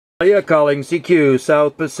Calling CQ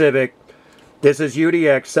South Pacific. This is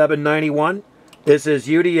UDX 791. This is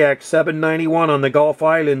UDX 791 on the Gulf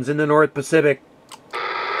Islands in the North Pacific.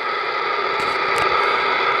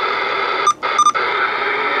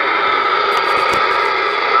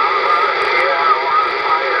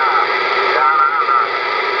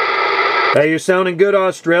 Hey, you're sounding good,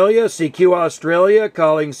 Australia. CQ Australia,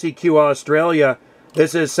 calling CQ Australia.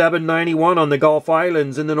 This is 791 on the Gulf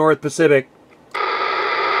Islands in the North Pacific.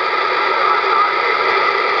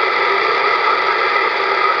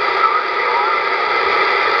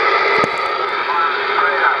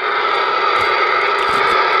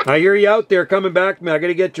 I hear you out there coming back to me. I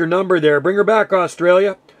gotta get your number there. Bring her back,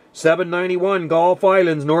 Australia. 791 Gulf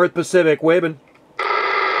Islands, North Pacific, waving.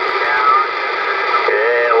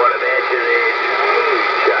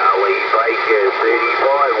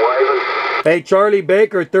 Hey, Charlie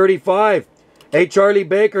Baker, 35. Hey, Charlie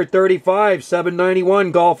Baker, 35,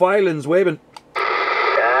 791, Gulf Islands, waving.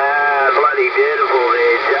 Bloody beautiful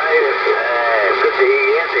there, Jay. Good to hear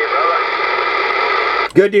you out there, brother.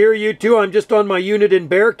 Good to hear you, too. I'm just on my Uniden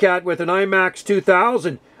Bearcat with an IMAX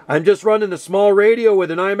 2000. I'm just running the small radio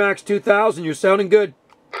with an IMAX 2000. You're sounding good.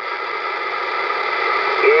 Yeah,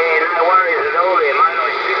 no worries at all there, mate.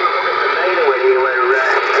 I didn't look at the meter when you were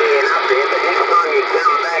teeing up there, but next time you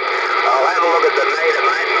come back, I'll have a look at the meter,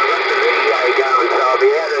 mate. I've got the video going, so I'll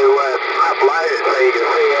be able to upload it so you can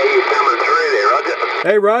see how you're coming through there, Roger.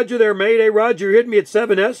 Hey, Roger there, mate. Hey, Roger, you're hitting me at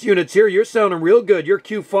 7S units here. You're sounding real good. You're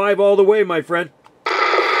Q5 all the way, my friend.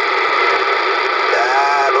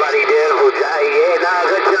 Bloody beautiful, Jay. Yeah, no,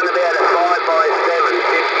 that's on about a 5x7,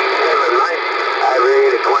 57, mate, over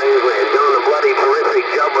here to Queensland. Doing a bloody terrific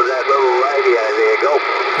job with that little radio there, go.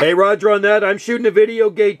 Hey, Roger, on that, I'm shooting a video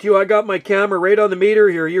gate too. I got my camera right on the meter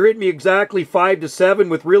here. You're hitting me exactly 5 to 7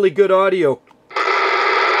 with really good audio. Yeah,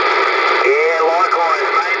 likewise,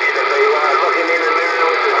 mate. It'll be like looking in the mirror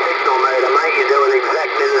with the signal meter, mate. You're doing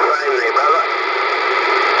exactly the same there, brother.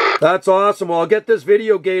 That's awesome. Well, I'll get this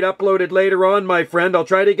video gate uploaded later on, my friend. I'll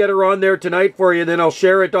try to get her on there tonight for you, then I'll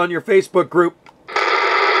share it on your Facebook group. Too easy,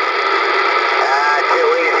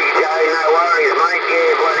 Jay. No worries, mate.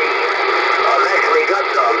 Yeah, bloody. I've actually got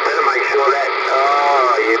I'm going to make sure that.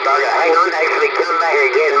 Oh, you bugger. Hang on. Actually, come back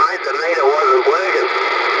again, mate. The meter wasn't working.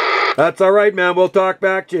 That's all right, man. We'll talk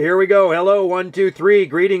back to you. Here we go. Hello, 1, 2, 3.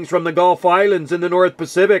 Greetings from the Gulf Islands in the North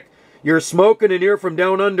Pacific. You're smoking in here from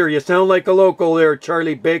down under. You sound like a local there,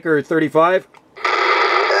 Charlie Baker, 35. No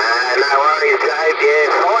worries, Dave. Yeah,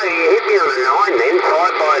 fire. You hit me on the 9 then.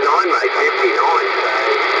 5x9, mate. 59. So,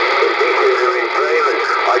 conditions are improving.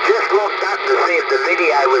 I just looked up to see if the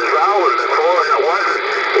video was rolling before, and it wasn't.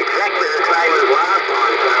 Exactly the same as last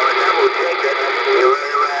time, so I double-checked it.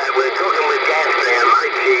 We're talking with gas now,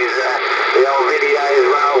 mate. The old video is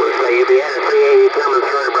rolling, so you'll be able to see how you're coming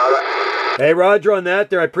through, brother. Hey, Roger, on that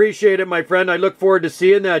there. I appreciate it, my friend. I look forward to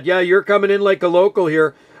seeing that. Yeah, you're coming in like a local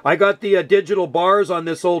here. I got the digital bars on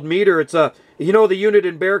this old meter. It's you know, the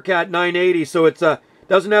Uniden Bearcat 980, so it's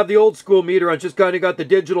doesn't have the old school meter. I just kind of got the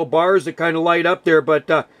digital bars that kind of light up there, but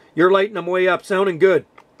you're lighting them way up, sounding good.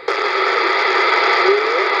 No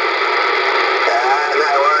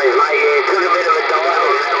worries, mate. Yeah, it took a bit of a dive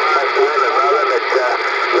on that last minute, brother, but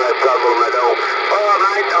no problem at all. All right,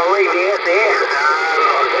 mate, I'll leave you out there.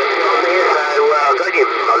 On there, so I got you.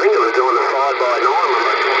 I think it was doing a 5x9 on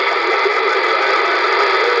my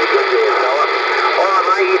good there, fella. All right,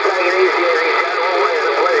 mate, you take it easy as you go. Always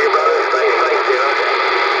a pleasure, brother. Stay safe there,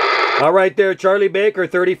 okay? All right there, Charlie Baker,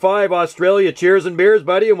 35, Australia. Cheers and beers,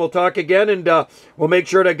 buddy, and we'll talk again, and we'll make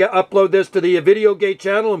sure to upload this to the Video Gate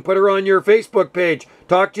channel and put her on your Facebook page.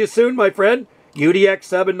 Talk to you soon, my friend. UDX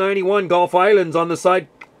 791, Gulf Islands on the side.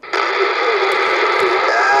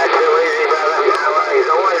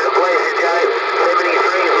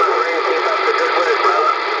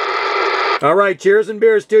 All right, cheers and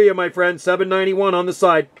beers to you, my friend. 791 on the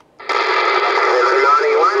side.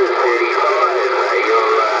 791,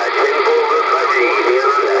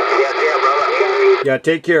 35. Yeah,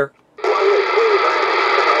 take care.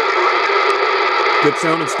 Good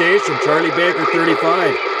sounding station. Charlie Baker,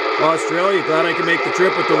 35. Australia. Glad I can make the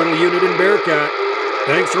trip with the little Uniden Bearcat.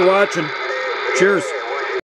 Thanks for watching. Cheers.